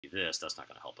this, that's not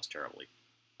going to help us terribly.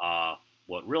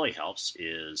 What really helps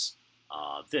is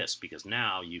this, because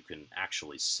now you can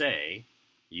actually say,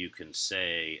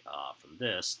 from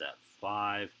this that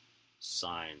 5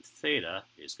 sine theta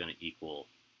is going to equal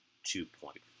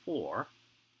 2.4,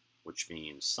 which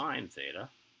means sine theta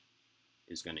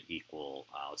is going to equal,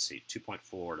 let's see,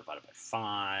 2.4 divided by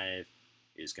 5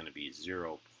 is going to be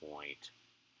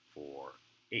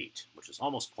 0.48, which is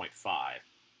almost 0.5.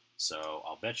 So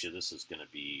I'll bet you this is going to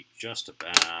be just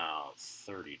about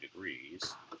 30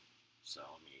 degrees. So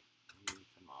let me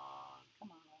come on. There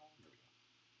we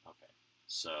go. Okay.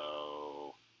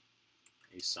 So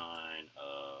a sine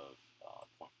of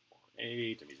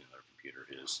 0.48, I'm using another computer,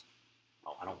 is,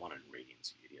 oh, I don't want it in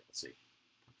radians, you idiot. Let's see.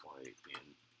 0.48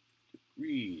 in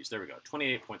degrees. There we go.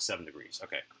 28.7 degrees.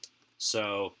 Okay.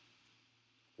 So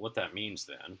what that means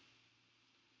then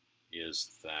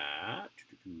is that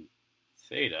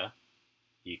theta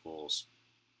equals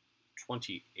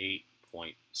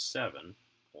 28.7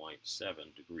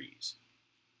 degrees.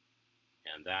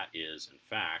 And that is, in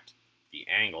fact, the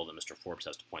angle that Mr. Forbes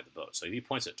has to point the boat. So he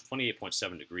points at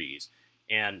 28.7 degrees.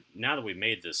 And now that we've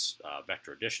made this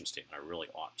vector addition statement, I really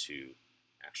ought to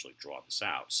actually draw this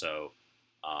out. So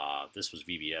this was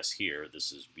VBS here.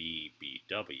 This is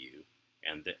VBW.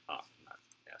 And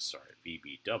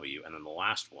VBW. And then the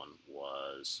last one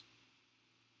was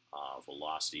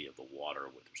velocity of the water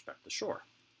with respect to the shore.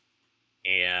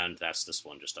 And that's this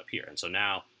one just up here. And so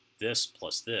now this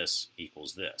plus this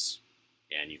equals this.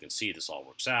 And you can see this all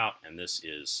works out, and this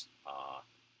is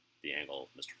the angle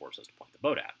Mr. Forbes has to point the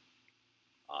boat at.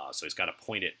 So he's got to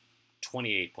point it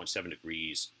 28.7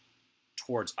 degrees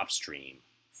towards upstream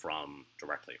from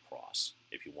directly across,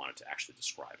 if you wanted to actually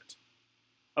describe it.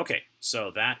 Okay,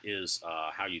 so that is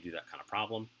how you do that kind of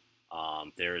problem.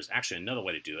 There's actually another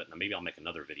way to do it, and maybe I'll make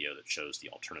another video that shows the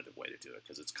alternative way to do it,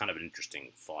 because it's kind of an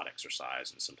interesting thought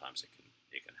exercise, and sometimes it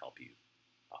can help you.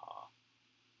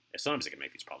 Sometimes it can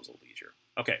make these problems a little easier.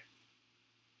 Okay,